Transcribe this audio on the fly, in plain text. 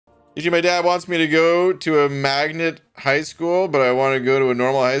Usually my dad wants me to go to a magnet high school, but I want to go to a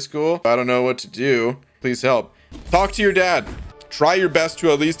normal high school. I don't know what to do. Please help. Talk to your dad. Try your best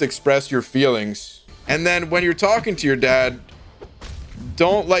to at least express your feelings. And then when you're talking to your dad,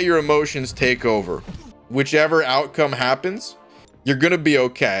 don't let your emotions take over. Whichever outcome happens, you're gonna be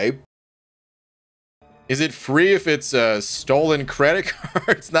okay. Is it free if it's a stolen credit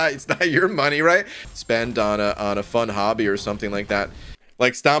card? It's not your money, right? Spend on a fun hobby or something like that.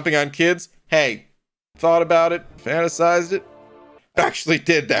 Like stomping on kids. Hey, thought about it, fantasized it, actually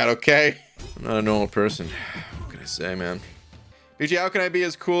did that, okay? I'm not a normal person. What can I say, man? BG, how can I be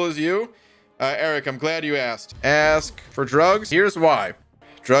as cool as you? Eric, I'm glad you asked. Ask for drugs? Here's why.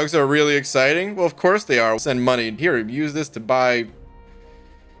 Drugs are really exciting. Well, of course they are. Send money. Here, use this to buy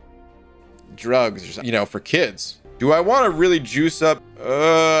drugs, you know, for kids. Do I want to really juice up?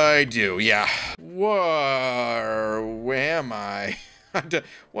 I do, yeah. Whoa, where am I?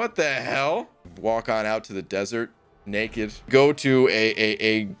 What the hell? Walk on out to the desert naked. Go to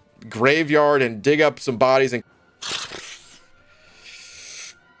a graveyard and dig up some bodies and...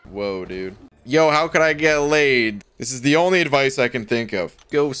 Whoa, dude. Yo, how can I get laid? This is the only advice I can think of.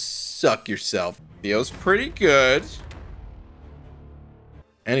 Go suck yourself. Theo's pretty good.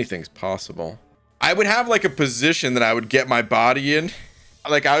 Anything's possible. I would have like a position that I would get my body in.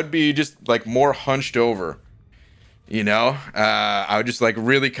 Like I would be just like more hunched over. You know, I would just like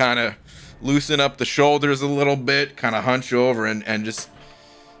really kind of loosen up the shoulders a little bit, kind of hunch over and just,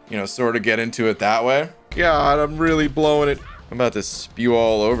 you know, sort of get into it that way. God, I'm really blowing it. I'm about to spew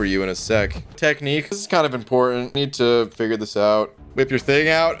all over you in a sec. Technique. This is kind of important. Need to figure this out. Whip your thing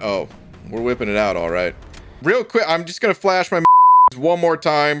out. Oh, we're whipping it out. All right. Real quick. I'm just going to flash my one more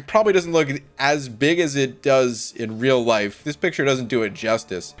time. Probably doesn't look as big as it does in real life. This picture doesn't do it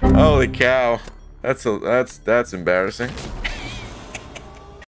justice. Holy cow. That's embarrassing.